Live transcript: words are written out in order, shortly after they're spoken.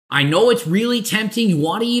I know it's really tempting, you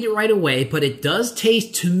want to eat it right away, but it does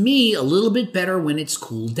taste, to me, a little bit better when it's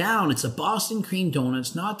cooled down. It's a Boston cream donut,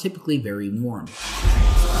 it's not typically very warm.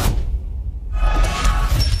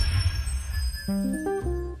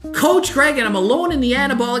 Coach Greg and I'm alone in the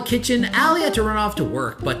Anabolic kitchen. Allie had to run off to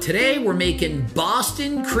work, but today we're making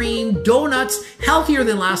Boston cream donuts, healthier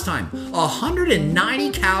than last time. 190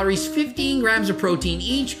 calories, 15 grams of protein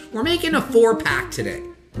each. We're making a 4-pack today.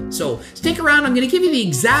 So stick around, I'm going to give you the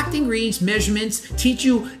exact ingredients, measurements, teach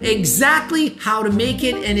you exactly how to make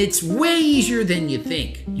it, and it's way easier than you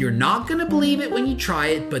think. You're not going to believe it when you try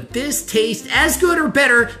it, but this tastes as good or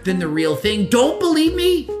better than the real thing. Don't believe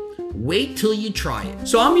me? Wait till you try it.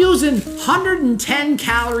 So I'm using 110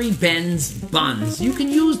 calorie Ben's buns. You can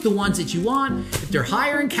use the ones that you want. If they're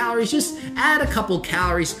higher in calories, just add a couple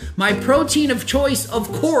calories. My protein of choice, of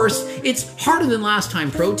course, it's harder than last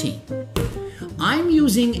time protein. I'm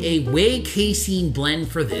using a whey-casein blend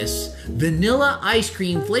for this, vanilla ice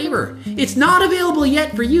cream flavor. It's not available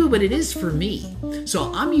yet for you, but it is for me.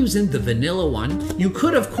 So I'm using the vanilla one. You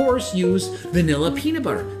could, of course, use vanilla peanut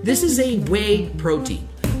butter. This is a whey protein.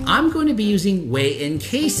 I'm going to be using whey and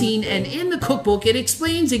casein, and in the cookbook it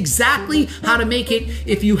explains exactly how to make it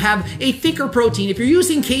if you have a thicker protein. If you're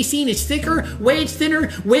using casein, it's thicker, whey it's thinner,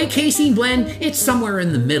 whey casein blend, it's somewhere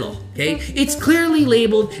in the middle, okay? It's clearly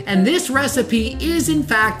labeled, and this recipe is in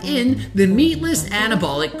fact in the Meatless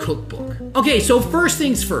Anabolic Cookbook. Okay, so first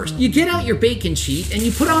things first, you get out your baking sheet and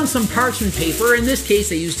you put on some parchment paper, in this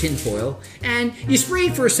case I used tin foil, and you spray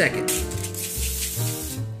it for a second.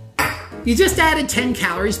 You just added 10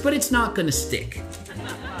 calories, but it's not gonna stick.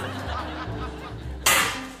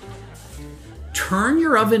 Turn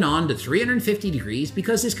your oven on to 350 degrees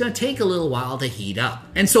because it's gonna take a little while to heat up.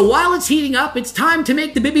 And so while it's heating up, it's time to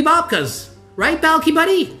make the bibibobkas. Right, Balky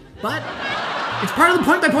Buddy? But it's part of the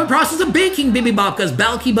point-by-point process of baking bibibobkas,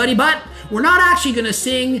 Balky Buddy, but we're not actually gonna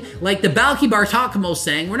sing like the Balky Bartakamo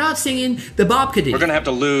sang. We're not singing the Bobka Ditty. We're gonna have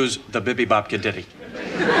to lose the Bibibobka Ditty.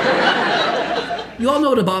 You all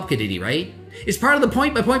know the Bobka Ditty, right? It's part of the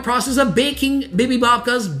point-by-point process of baking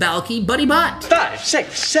bibibobkas, Balky Buddy Butt. 5,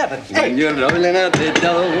 6, 7, 8. When you're rolling out the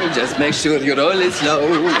dough, just make sure you roll it slow.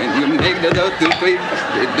 When you make the dough too quick,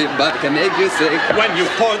 bibibobka can make you sick. When you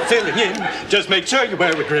pour the filling in, just make sure you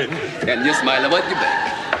wear a grin. And you smile at what you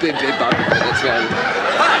bake. Bibibobka, that's right.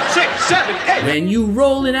 5, 6, 7, 8. When you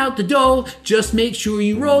rolling out the dough, just make sure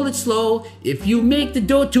you roll it slow. If you make the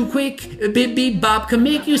dough too quick, bibibobka can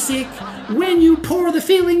make you sick. When you pour the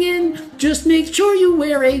filling in, just make sure you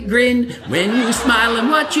wear a grin. When you smile and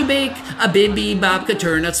what you bake, a bibibobka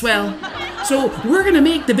turn out swell. So we're gonna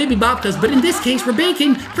make the bibibobkas, but in this case we're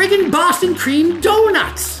baking friggin' Boston cream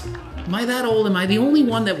donuts. Am I that old? Am I the only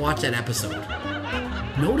one that watched that episode?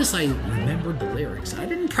 Notice I remembered the lyrics. I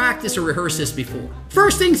didn't practice or rehearse this before.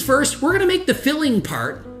 First things first, we're gonna make the filling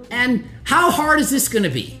part. And how hard is this gonna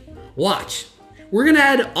be? Watch. We're gonna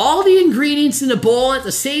add all the ingredients in a bowl at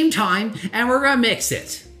the same time, and we're gonna mix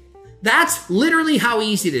it. That's literally how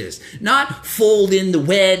easy it is. Not fold in the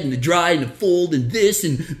wet and the dry and the fold and this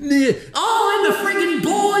and all in the friggin'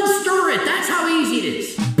 bowl and stir it. That's how easy it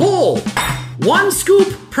is. Bowl, 1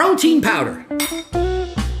 scoop protein powder,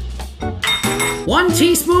 1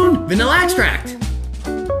 teaspoon vanilla extract,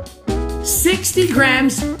 60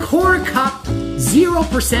 grams, quarter cup,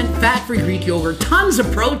 0% fat-free Greek yogurt, tons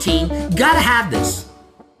of protein, gotta have this.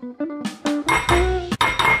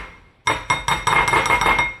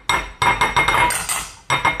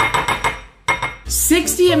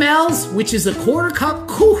 $60 mLs, which is a quarter cup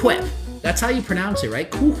Cool Whip. That's how you pronounce it, right?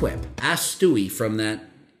 Cool Whip. Ask Stewie from that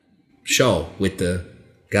show with the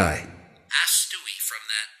guy. Ask Stewie from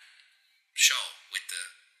that show with the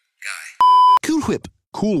guy. Cool Whip.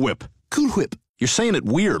 Cool Whip. Cool Whip. You're saying it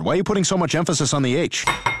weird. Why are you putting so much emphasis on the H?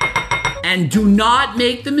 And do not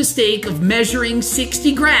make the mistake of measuring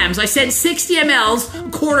 60 grams. I said 60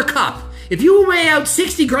 mLs, quarter cup. If you weigh out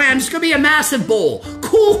 60 grams, it's gonna be a massive bowl.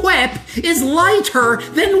 Cool Whip is lighter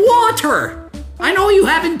than water. I know you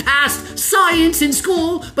haven't passed science in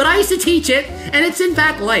school, but I used to teach it, and it's in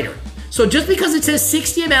fact lighter. So just because it says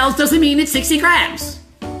 60 mLs doesn't mean it's 60 grams.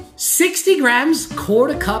 60 grams,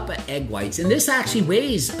 quarter cup of egg whites, and this actually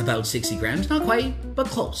weighs about 60 grams, not quite, but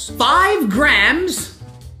close. 5 grams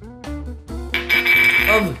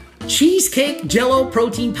of cheesecake jello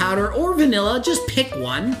protein powder or vanilla, just pick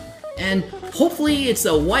one, and hopefully it's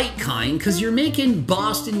a white kind because you're making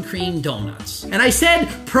Boston cream donuts. And I said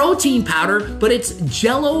protein powder, but it's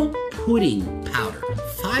jello pudding powder.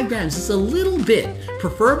 5 grams, it's a little bit,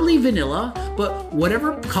 preferably vanilla, but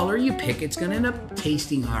whatever color you pick, it's gonna end up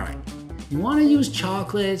tasting all right. You wanna use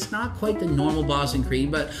chocolate, it's not quite the normal Boston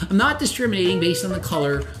cream, but I'm not discriminating based on the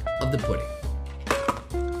color of the pudding.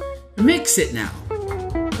 Mix it now.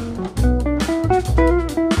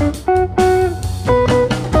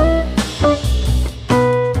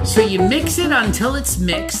 So you mix it until it's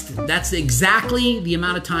mixed. That's exactly the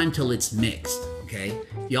amount of time till it's mixed, okay?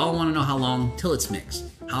 You all want to know how long till it's mixed.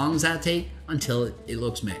 How long does that take? Until it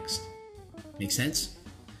looks mixed. Make sense?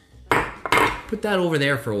 Put that over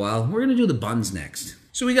there for a while. We're gonna do the buns next.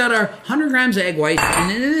 So we got our 100 grams of egg whites and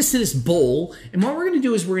then this bowl. And what we're gonna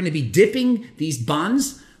do is we're gonna be dipping these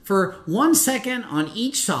buns for 1 second on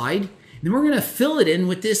each side. And then we're gonna fill it in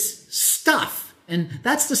with this stuff. And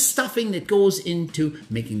that's the stuffing that goes into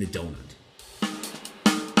making the donut.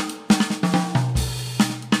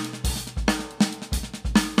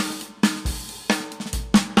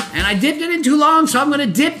 And I dipped it in too long, so I'm gonna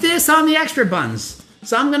dip this on the extra buns.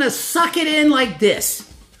 So I'm gonna suck it in like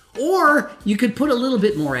this. Or you could put a little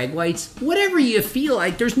bit more egg whites, whatever you feel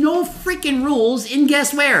like. There's no freaking rules in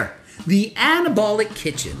guess where? The Anabolic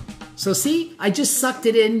kitchen. So see, I just sucked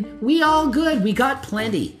it in. We all good, we got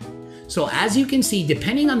plenty. So as you can see,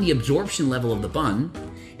 depending on the absorption level of the bun,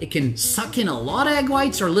 it can suck in a lot of egg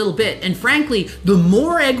whites or a little bit. And frankly, the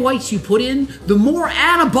more egg whites you put in, the more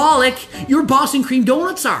anabolic your Boston cream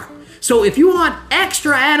donuts are. So if you want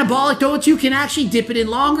extra anabolic donuts, you can actually dip it in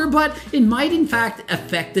longer, but it might in fact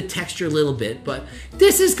affect the texture a little bit. But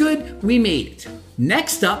this is good, we made it.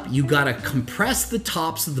 Next up, you gotta compress the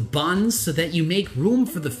tops of the buns so that you make room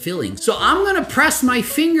for the filling. So I'm gonna press my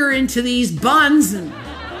finger into these buns, and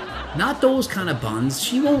not those kind of buns.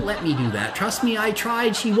 She won't let me do that. Trust me, I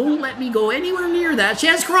tried. She won't let me go anywhere near that. She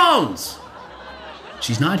has Crohn's.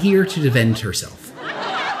 She's not here to defend herself.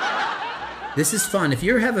 This is fun. If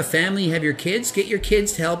you have a family, you have your kids, get your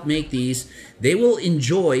kids to help make these. They will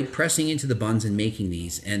enjoy pressing into the buns and making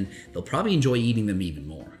these, and they'll probably enjoy eating them even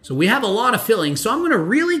more. So we have a lot of filling, so I'm gonna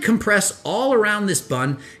really compress all around this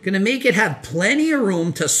bun, gonna make it have plenty of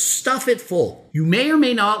room to stuff it full. You may or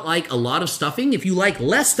may not like a lot of stuffing. If you like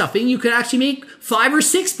less stuffing, you could actually make 5 or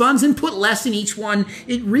 6 buns and put less in each one.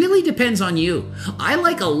 It really depends on you. I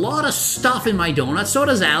like a lot of stuff in my donuts, so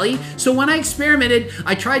does Allie. So when I experimented,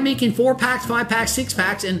 I tried making 4 packs, 5 packs, 6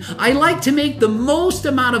 packs, and I like to make the most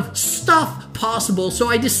amount of stuff possible, so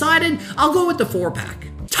I decided I'll go with the 4-pack.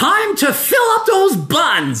 Time to fill up those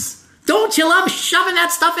buns! Don't you love shoving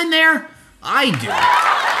that stuff in there? I do.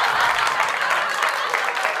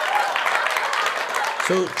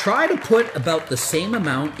 So try to put about the same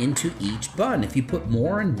amount into each bun. If you put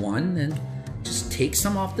more in one, then just take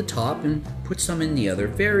some off the top and put some in the other.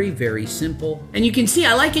 Very, very simple. And you can see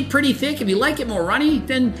I like it pretty thick. If you like it more runny,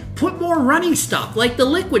 then put more runny stuff, like the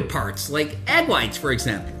liquid parts, like egg whites, for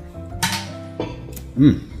example.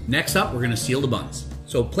 Next up, we're gonna seal the buns.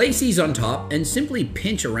 So place these on top and simply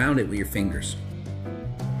pinch around it with your fingers.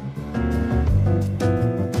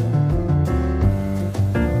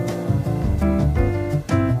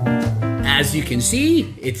 As you can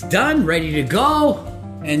see, it's done, ready to go.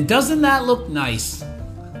 And doesn't that look nice?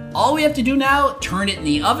 All we have to do now, turn it in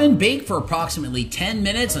the oven, bake for approximately 10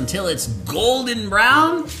 minutes until it's golden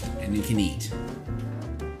brown, and you can eat.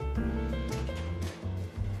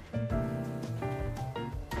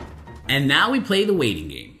 And now we play the waiting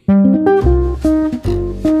game.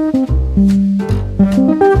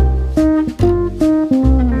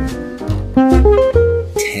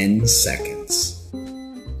 10 seconds.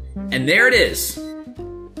 And there it is.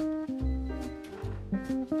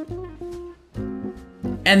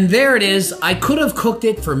 And there it is. I could have cooked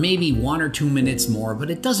it for maybe 1 or 2 minutes more, but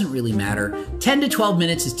it doesn't really matter. 10 to 12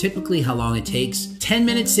 minutes is typically how long it takes. 10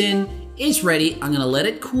 minutes in, it's ready. I'm gonna let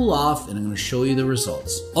it cool off and I'm gonna show you the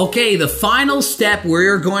results. Okay, the final step,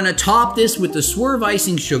 we're going to top this with the Swerve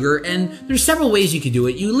Icing Sugar, and there's several ways you could do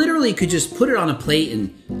it. You literally could just put it on a plate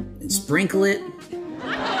and sprinkle it.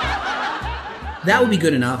 That would be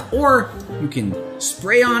good enough. Or you can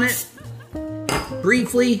spray on it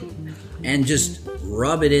briefly and just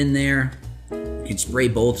rub it in there. You can spray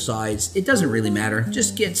both sides. It doesn't really matter.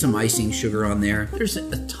 Just get some icing sugar on there. There's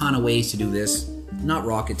a ton of ways to do this. Not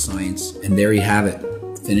rocket science. And there you have it.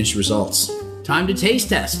 Finished results. Time to taste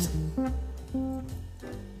test.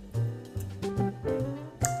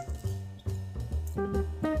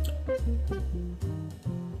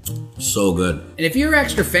 So good. And if you're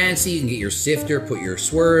extra fancy, you can get your sifter, put your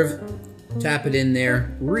Swerve, tap it in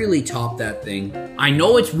there, really top that thing. I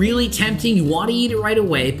know it's really tempting, you want to eat it right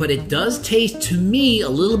away, but it does taste, to me, a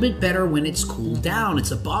little bit better when it's cooled down.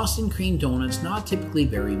 It's a Boston cream donut, it's not typically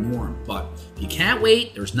very warm, but if you can't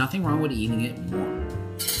wait, there's nothing wrong with eating it warm.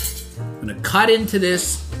 I'm gonna cut into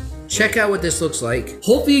this check out what this looks like.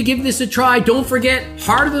 Hopefully you give this a try. Don't forget,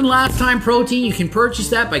 Harder Than Last Time protein. You can purchase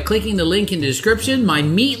that by clicking the link in the description. My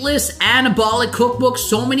meatless anabolic cookbook,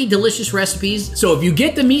 so many delicious recipes. So if you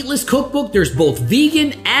get the meatless cookbook, there's both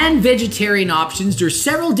vegan and vegetarian options. There's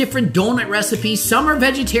several different donut recipes. Some are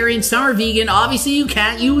vegetarian, some are vegan. Obviously you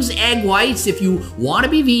can't use egg whites if you want to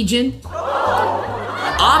be vegan.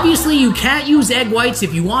 Obviously, you can't use egg whites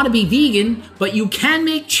if you want to be vegan, but you can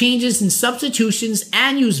make changes and substitutions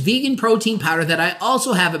and use vegan protein powder that I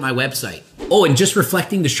also have at my website. Oh, and just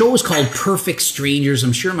reflecting, the show was called Perfect Strangers.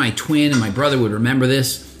 I'm sure my twin and my brother would remember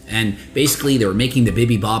this. And basically, they were making the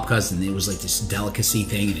bibi babkas, and it was like this delicacy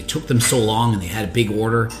thing, and it took them so long, and they had a big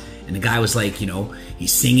order. And the guy was like, you know,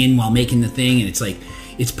 he's singing while making the thing, and it's like,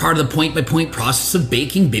 it's part of the point-by-point process of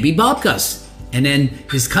baking bibi babkas. And then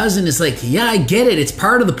his cousin is like, yeah, I get it. It's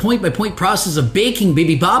part of the point-by-point process of baking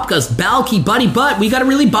bibi babkas. Balky, buddy, but we gotta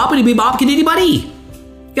really boppity boppity buddy. You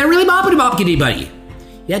gotta really boppity boppity buddy.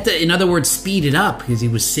 You have to, in other words, speed it up, because he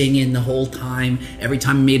was singing the whole time. Every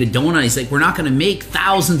time he made a donut, he's like, we're not gonna make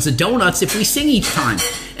thousands of donuts if we sing each time.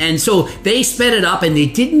 And so they sped it up, and they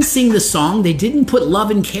didn't sing the song. They didn't put love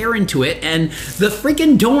and care into it. And the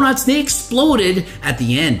freaking donuts, they exploded at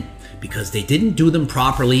the end, because they didn't do them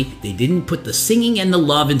properly. They didn't put the singing and the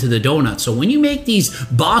love into the donuts. So when you make these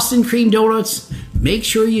Boston cream donuts, make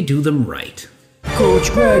sure you do them right. Coach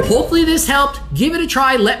Greg. Hopefully this helped. Give it a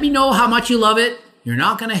try. Let me know how much you love it. You're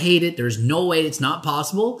not gonna hate it. There's no way it's not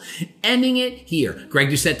possible. Ending it here.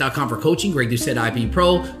 GregDoucette.com for coaching. Greg Doucette IP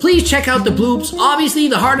Pro. Please check out the bloops. Obviously,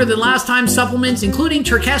 the Harder Than Last Time supplements, including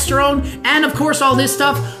terkesterone, and of course all this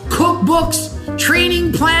stuff. Cookbooks,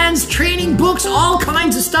 training plans, training books, all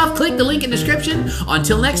kinds of stuff. Click the link in the description.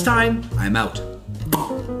 Until next time, I'm out.